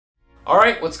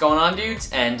Alright, what's going on, dudes?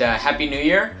 And Happy New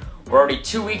Year. We're already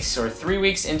 2 weeks or 3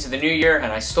 weeks into the new year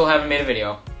and I still haven't made a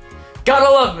video.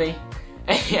 Gotta love me!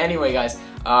 Anyway, guys,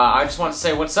 I just want to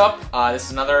say what's up. This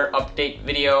is another update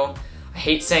video. I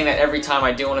hate saying that every time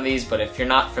I do one of these, but if you're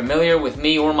not familiar with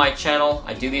me or my channel,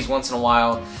 I do these once in a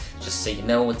while, just so you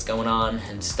know what's going on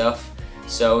and stuff.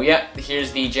 So yeah,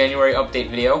 here's the January update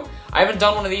video. I haven't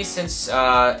done one of these since,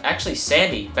 actually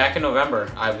Sandy, back in November.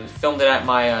 I filmed it at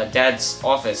my dad's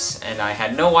office, and I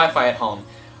had no Wi-Fi at home.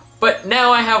 But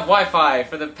now I have Wi-Fi.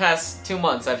 For the past 2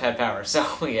 months I've had power,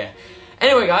 so yeah.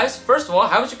 Anyway, guys, first of all,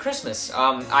 how was your Christmas?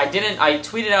 I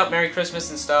tweeted out Merry Christmas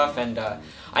and stuff, and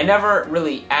I never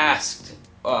really asked,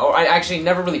 or I actually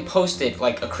never really posted,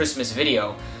 like, a Christmas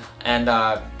video. And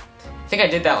I think I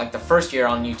did that, like, the first year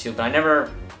on YouTube, but I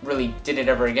never really did it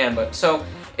ever again. But so,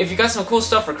 if you got some cool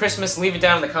stuff for Christmas, leave it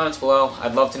down in the comments below.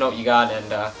 I'd love to know what you got,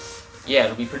 and yeah,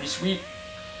 it'll be pretty sweet.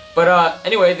 But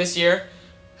anyway, this year,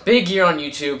 big year on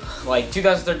YouTube. Like,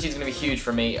 2013 is gonna be huge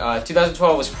for me.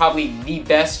 2012 was probably the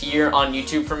best year on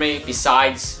YouTube for me,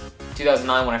 besides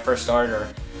 2009 when I first started. Or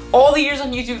all the years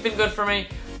on YouTube have been good for me,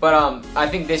 but I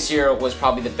think this year was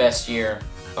probably the best year,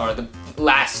 or the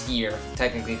last year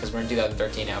technically, because we're in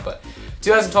 2013 now. But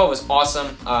 2012 was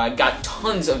awesome. I got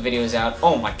tons of videos out.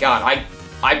 Oh my god,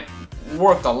 I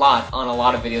worked a lot on a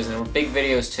lot of videos, and there were big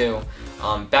videos too.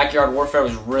 Backyard Warfare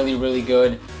was really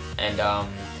good, and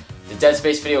the Dead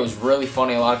Space video was really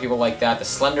funny. A lot of people like that. The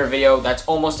Slender video, that's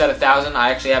almost at 1,000. I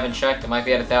actually haven't checked. It might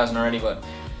be at 1,000 already, but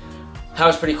that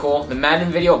was pretty cool. The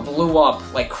Madden video blew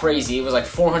up like crazy. It was like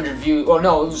 400 views. Oh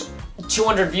no, it was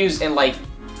 200 views in like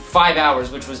 5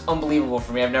 hours, which was unbelievable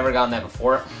for me. I've never gotten that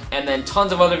before. And then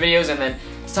tons of other videos, and then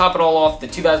to top it all off, the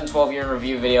 2012 year in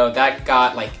review video, that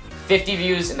got like 50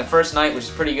 views in the first night, which is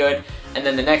pretty good. And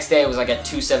then the next day it was like at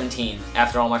 217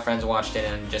 after all my friends watched it,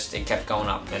 and just it kept going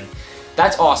up. And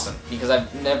that's awesome, because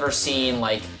I've never seen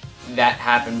like that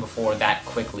happen before that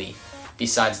quickly,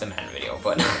 besides the Madden video.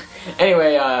 But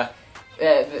anyway,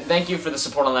 thank you for the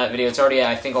support on that video. It's already,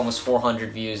 I think, almost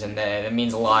 400 views, and that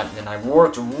means a lot. And I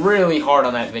worked really hard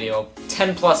on that video.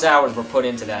 10+ hours were put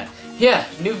into that. Yeah,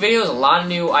 new videos, a lot of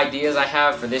new ideas I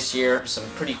have for this year. Some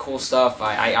pretty cool stuff.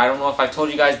 I don't know if I've told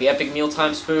you guys the Epic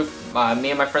Mealtime spoof. Me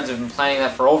and my friends have been planning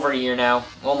that for over a year now,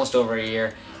 almost over a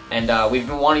year. And we've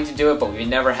been wanting to do it, but we've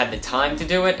never had the time to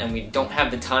do it, and we don't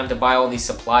have the time to buy all these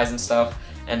supplies and stuff.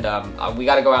 And we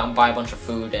gotta go out and buy a bunch of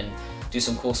food and do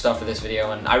some cool stuff for this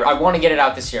video. And I want to get it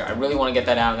out this year. I really want to get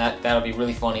that out, and that'll be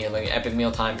really funny, like an Epic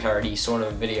Mealtime parody sort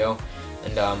of video.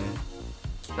 And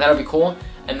that'll be cool.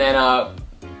 And then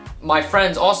my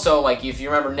friends also, like if you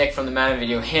remember Nick from the Madden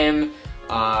video, him,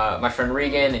 my friend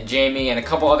Regan and Jamie and a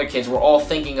couple other kids were all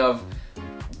thinking of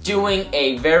doing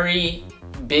a very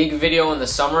big video in the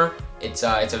summer. It's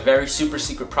a very super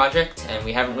secret project, and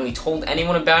we haven't really told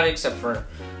anyone about it except for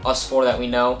us four that we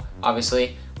know,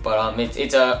 obviously. But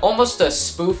it's almost a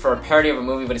spoof or a parody of a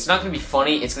movie, but it's not gonna be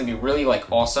funny. It's gonna be really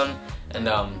like awesome, and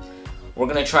we're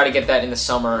gonna try to get that in the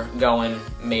summer going,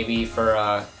 maybe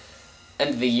for end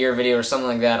of the year video or something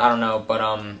like that. I don't know, but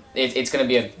it's gonna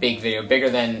be a big video, bigger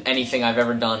than anything I've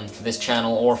ever done for this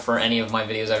channel or for any of my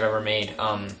videos I've ever made.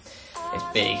 It's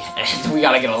big, and we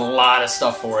gotta get a lot of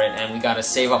stuff for it, and we gotta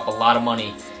save up a lot of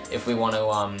money if we want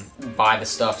to buy the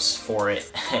stuffs for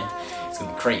it. And it's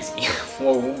gonna be crazy.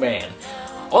 Whoa, man.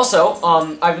 Also,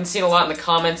 I've been seeing a lot in the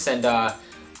comments, and that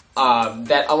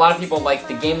a lot of people like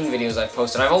the gaming videos I've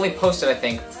posted. I've only posted, I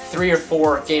think, 3 or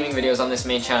 4 gaming videos on this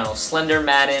main channel: Slender,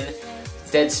 Madden,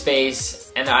 Dead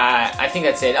Space, and I think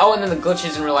that's it. Oh, and then the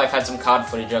Glitches in Real Life had some COD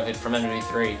footage of it from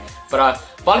MW3. But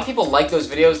a lot of people like those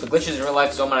videos. The Glitches in Real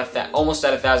Life is almost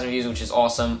at 1,000 views, which is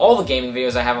awesome. All the gaming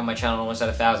videos I have on my channel are almost at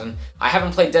 1,000. I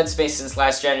haven't played Dead Space since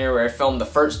last January, where I filmed the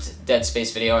first Dead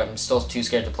Space video. I'm still too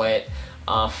scared to play it.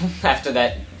 After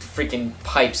that freaking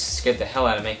pipes scared the hell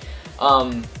out of me.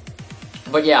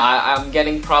 But yeah, I'm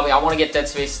getting I want to get Dead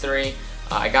Space 3.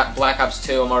 I got Black Ops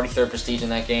 2, I'm already 3rd Prestige in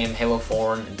that game, Halo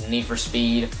 4, Need for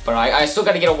Speed, but I still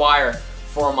got to get a wire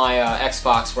for my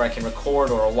Xbox where I can record,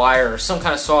 or a wire or some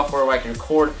kind of software where I can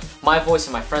record my voice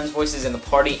and my friends' voices in the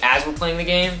party as we're playing the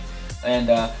game. And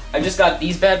I just got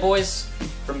these bad boys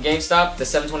from GameStop, the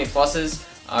 720 Pluses,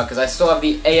 because I still have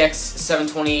the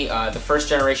AX720, the first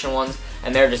generation ones,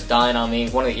 and they're just dying on me.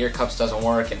 One of the ear cups doesn't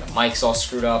work, and the mic's all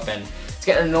screwed up, and it's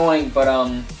getting annoying, but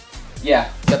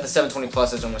yeah, got the 720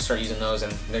 Pluses. I'm gonna start using those,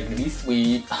 and they're gonna be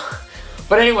sweet.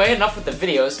 But anyway, enough with the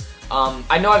videos.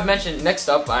 I know I've mentioned, next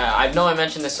up, I know I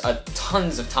mentioned this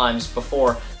tons of times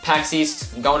before, PAX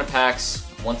East. I'm going to PAX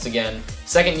once again,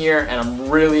 2nd year, and I'm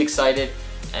really excited.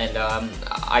 And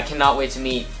I cannot wait to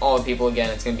meet all the people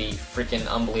again. It's gonna be freaking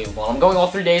unbelievable. I'm going all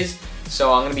 3 days,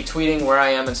 so I'm gonna be tweeting where I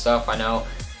am and stuff. I know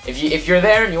if you're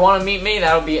there and you want to meet me,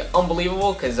 that'll be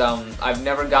unbelievable because I've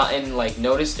never gotten like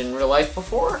noticed in real life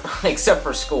before, except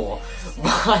for school.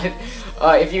 But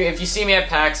if you see me at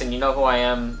PAX and you know who I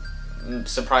am,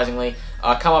 surprisingly,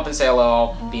 come up and say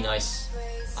hello. I'll be nice.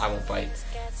 I won't bite.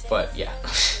 But yeah,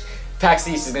 PAX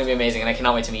East is gonna be amazing, and I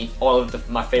cannot wait to meet all of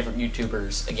my favorite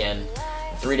YouTubers again.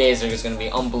 3 days are just gonna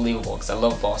be unbelievable because I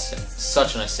love Boston.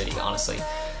 Such a nice city, honestly.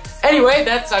 Anyway,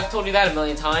 I've told you that a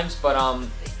million times, but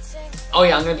oh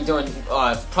yeah, I'm going to be doing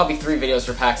probably 3 videos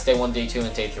for PAX Day 1, Day 2,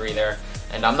 and Day 3 there.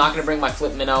 And I'm not going to bring my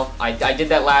flip minnow. I did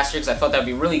that last year because I thought that would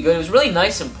be really good. It was really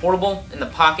nice and portable in the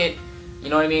pocket. You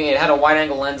know what I mean? It had a wide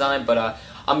angle lens on it, but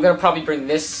I'm going to probably bring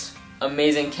this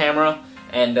amazing camera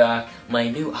and my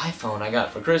new iPhone I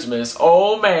got for Christmas.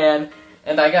 Oh man!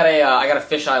 And I got a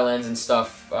fisheye lens and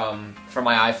stuff for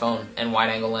my iPhone and wide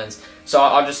angle lens. So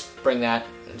I'll just bring that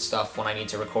and stuff when I need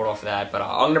to record off of that. But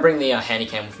I'm going to bring the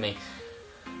Handycam with me.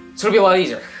 So it'll be a lot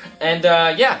easier. And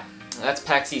yeah, that's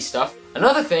PAX East stuff.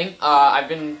 Another thing, I've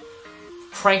been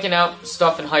cranking out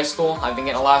stuff in high school. I've been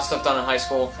getting a lot of stuff done in high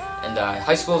school. And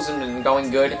high school's been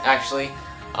going good, actually.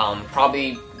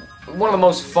 Probably one of the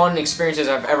most fun experiences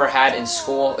I've ever had in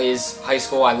school is high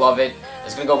school. I love it.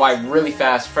 It's going to go by really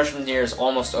fast. Freshman year is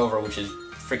almost over, which is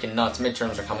freaking nuts.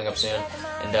 Midterms are coming up soon.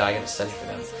 And I got to study for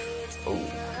them. Oh,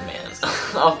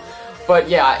 man. But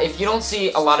yeah, if you don't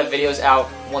see a lot of videos out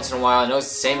once in a while, I know it's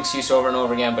the same excuse over and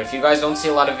over again, but if you guys don't see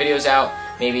a lot of videos out,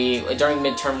 maybe during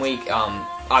midterm week,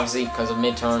 obviously because of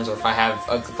midterms, or if I have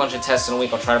a bunch of tests in a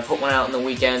week, I'll try to put one out in the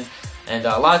weekend. And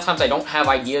a lot of times I don't have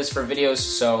ideas for videos,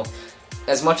 so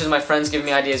as much as my friends give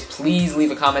me ideas, please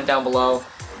leave a comment down below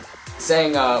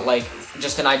saying like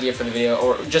just an idea for the video,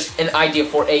 or just an idea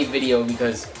for a video,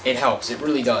 because it helps, it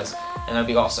really does, and that'd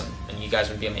be awesome, and you guys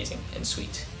would be amazing and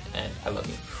sweet, and I love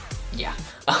you. Yeah.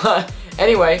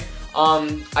 Anyway,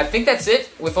 I think that's it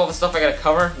with all the stuff I gotta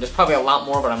cover. There's probably a lot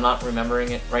more, but I'm not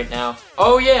remembering it right now.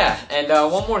 Oh yeah, and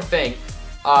one more thing.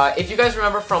 If you guys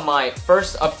remember from my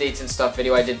first updates and stuff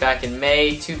video I did back in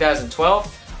May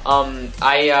 2012,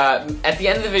 at the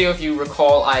end of the video, if you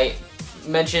recall, I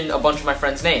mentioned a bunch of my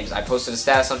friends' names. I posted a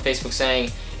status on Facebook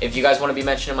saying, if you guys want to be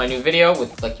mentioned in my new video,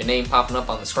 with like your name popping up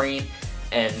on the screen,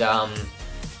 and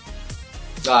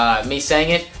me saying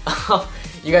it,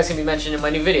 you guys can be mentioned in my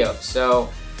new video.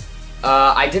 So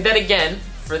I did that again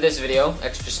for this video,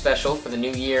 extra special for the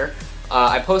new year.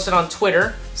 I posted on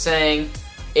Twitter saying,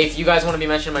 if you guys want to be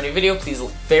mentioned in my new video, please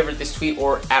favorite this tweet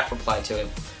or @reply to it.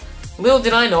 Little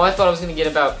did I know, I thought I was going to get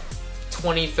about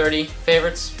 20, 30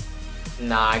 favorites.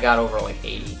 Nah, I got over like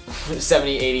 80,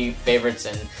 70, 80 favorites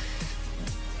and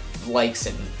likes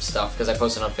and stuff, because I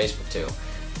posted on Facebook too.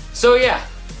 So yeah,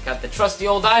 got the trusty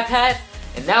old iPad.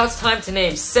 And now it's time to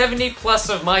name 70 plus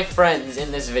of my friends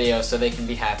in this video so they can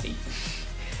be happy.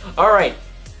 Alright,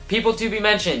 people to be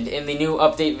mentioned in the new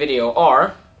update video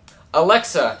are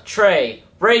Alexa, Trey,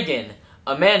 Reagan,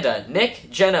 Amanda, Nick,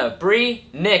 Jenna, Bree,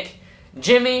 Nick,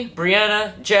 Jimmy,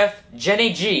 Brianna, Jeff,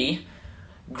 Jenny G,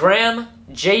 Graham,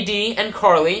 JD, and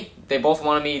Carly. They both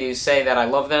wanted me to say that I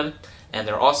love them and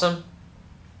they're awesome.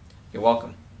 You're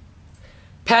welcome.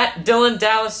 Pat, Dylan,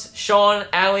 Dallas, Sean,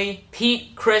 Allie,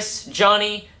 Pete, Chris,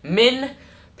 Johnny, Min,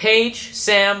 Paige,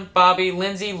 Sam, Bobby,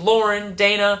 Lindsay, Lauren,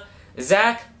 Dana,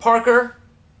 Zach, Parker,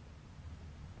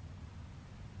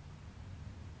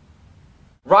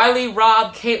 Riley,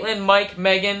 Rob, Caitlin, Mike,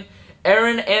 Megan,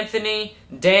 Aaron, Anthony,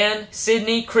 Dan,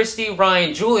 Sydney, Christy,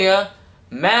 Ryan, Julia,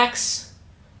 Max,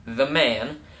 the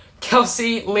man,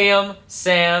 Kelsey, Liam,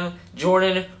 Sam,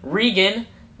 Jordan, Regan,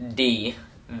 D,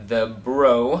 the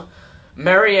bro,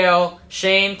 Marielle,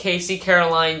 Shane, Casey,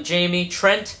 Caroline, Jamie,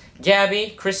 Trent,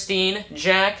 Gabby, Christine,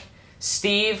 Jack,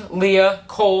 Steve, Leah,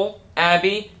 Cole,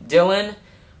 Abby, Dylan,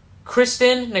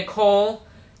 Kristen, Nicole,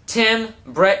 Tim,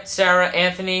 Brett, Sarah,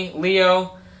 Anthony,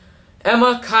 Leo,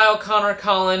 Emma, Kyle, Connor,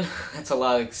 Colin, that's a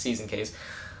lot of season case,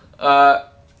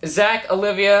 Zach,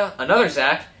 Olivia, another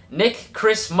Zach, Nick,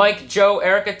 Chris, Mike, Joe,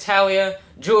 Erica, Talia,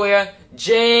 Julia,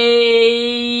 Jake,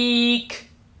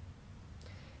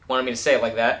 wanted me to say it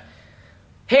like that,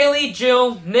 Haley,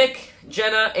 Jill, Nick,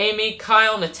 Jenna, Amy,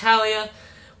 Kyle, Natalia,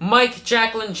 Mike,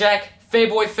 Jacqueline, Jack,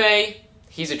 Fayboy Faye,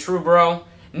 he's a true bro,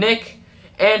 Nick,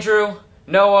 Andrew,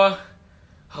 Noah,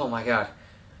 oh my god,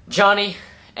 Johnny,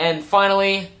 and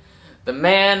finally, the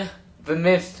man, the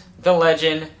myth, the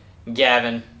legend,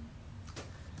 Gavin.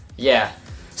 Yeah.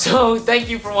 So, thank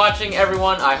you for watching,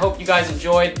 everyone. I hope you guys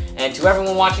enjoyed. And to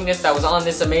everyone watching this that was on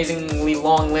this amazingly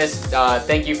long list,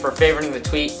 thank you for favoriting the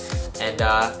tweet. And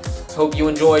hope you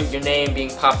enjoyed your name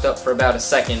being popped up for about a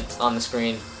second on the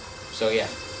screen. So, yeah.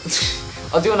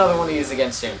 I'll do another one of these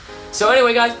again soon. So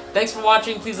anyway, guys, thanks for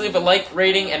watching. Please leave a like,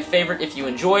 rating, and favorite if you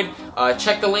enjoyed.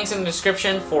 Check the links in the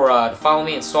description for to follow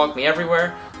me and stalk me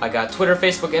everywhere. I got Twitter,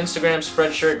 Facebook, Instagram,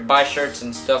 Spreadshirt, buy shirts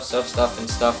and stuff.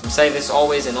 I'm saying this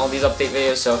always in all these update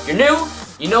videos, so if you're new,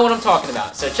 you know what I'm talking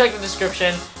about. So check the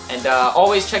description, and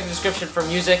always check the description for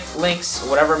music, links,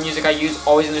 whatever music I use,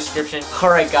 always in the description.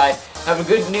 Alright guys, have a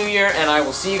good new year, and I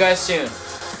will see you guys soon.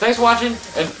 Thanks for watching,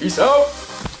 and peace out!